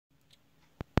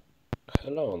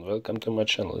Hello and welcome to my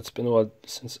channel. It's been a while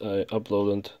since I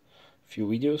uploaded a few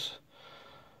videos,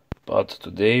 but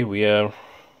today we are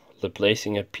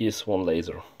replacing a PS1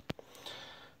 laser.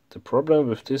 The problem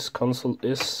with this console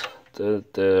is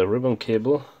that the ribbon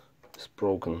cable is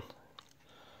broken.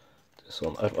 This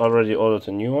one. I've already ordered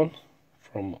a new one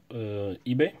from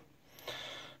eBay.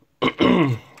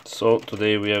 So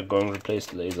today we are going to replace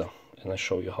the laser and I'll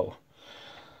show you how.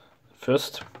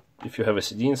 First, if you have a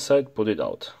CD inside, put it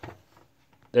out.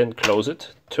 Then close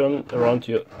it, turn around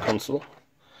your console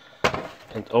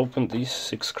and open these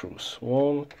 6 screws.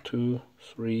 1, 2,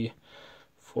 3,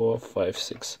 4, 5,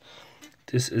 6.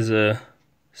 This is a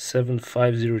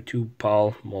 7502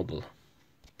 PAL model.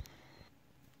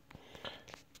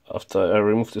 After I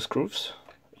remove the screws,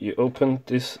 you open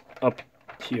this up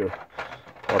here,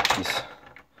 part piece.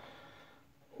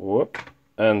 Whoop,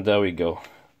 and there we go.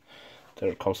 There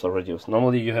it comes already.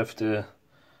 Normally you have the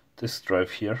disk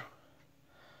drive here.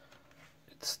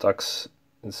 Stuck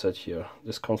inside here.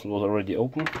 This console was already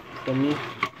open for me,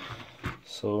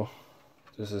 so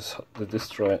this is the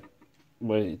disk drive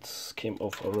where it came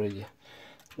off already.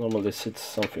 Normally it sits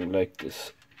something like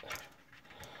this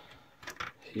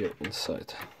here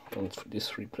inside on these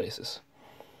 3 places.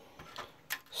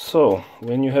 So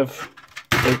when you have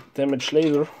a damaged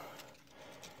laser,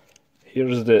 here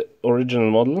is the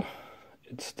original model.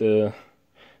 It's the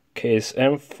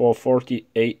KSM 440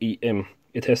 AEM.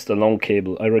 It has the long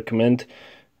cable. I recommend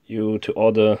you to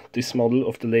order this model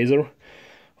of the laser.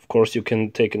 Of course you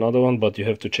can take another one, but you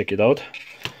have to check it out.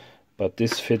 But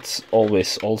this fits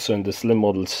always, also in the slim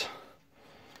models.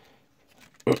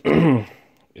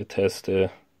 It has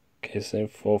the KSM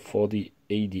 440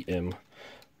 ADM,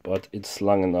 but it's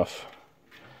long enough.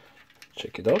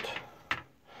 Check it out.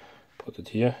 Put it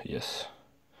here. Yes,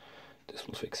 this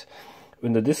will fix.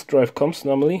 When the disk drive comes,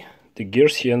 normally the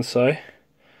gears here inside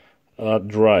are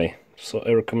dry, so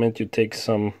I recommend you take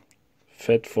some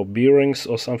fat for bearings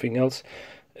or something else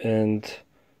and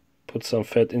put some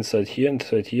fat inside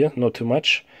here, not too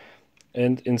much,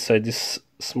 and inside these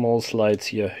small slides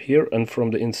here and from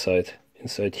the inside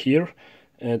here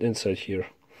and inside here,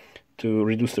 to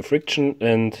reduce the friction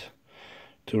and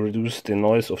to reduce the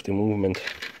noise of the movement,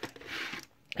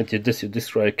 and your disk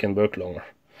drive can work longer.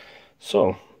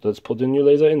 So let's put the new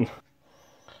laser in.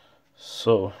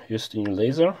 So here's the new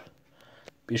laser.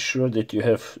 Be sure that you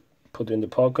have put in the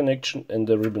power connection and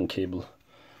the ribbon cable.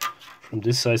 From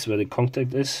this side where the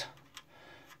contact is,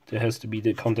 there has to be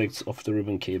the contacts of the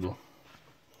ribbon cable.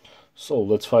 So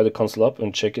let's fire the console up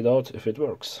and check it out if it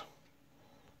works.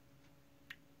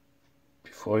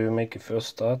 Before you make a first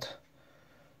start,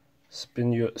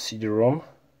 spin your CD-ROM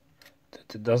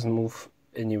that it doesn't move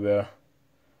anywhere.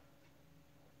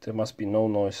 There must be no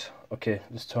noise. Okay,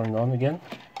 let's turn it on again.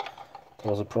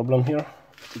 There was a problem here.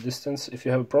 The distance. If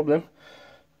you have a problem,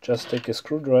 just take a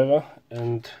screwdriver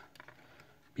and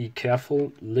be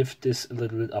careful, lift this a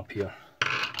little bit up here,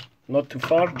 not too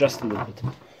far, just a little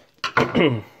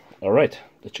bit. Alright,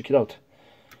 let's check it out.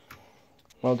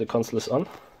 Now the console is on.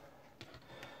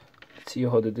 Let's see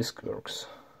how the disc works.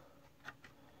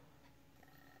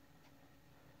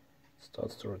 It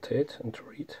starts to rotate and to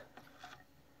read.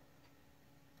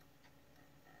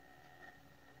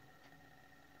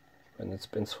 When it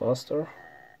spins faster,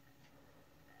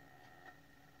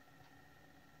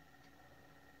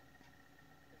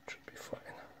 should be fine.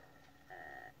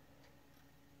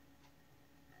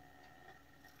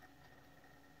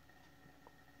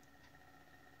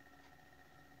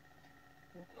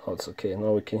 Now it's okay.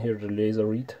 Now we can hear the laser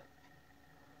read,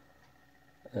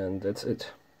 and that's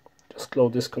it. Just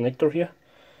close this connector here.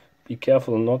 Be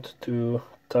careful not to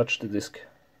touch the disc.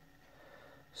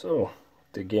 So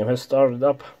the game has started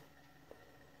up.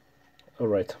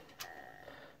 Alright,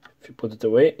 if you put it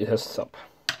away, it has stopped.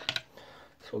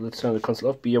 So let's turn the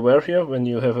console off. Be aware here, when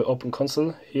you have an open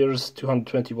console, here's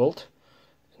 220 volt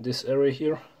in this area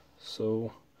here,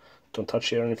 so don't touch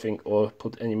here anything or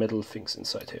put any metal things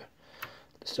inside here.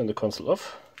 Let's turn the console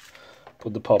off,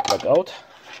 put the power plug out,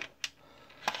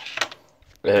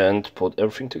 and put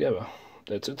everything together.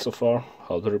 That's it so far,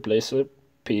 how to replace a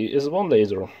PS1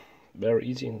 laser. Very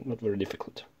easy, not very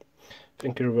difficult.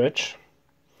 Thank you very much.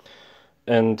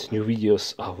 And new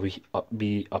videos will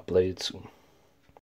be uploaded soon.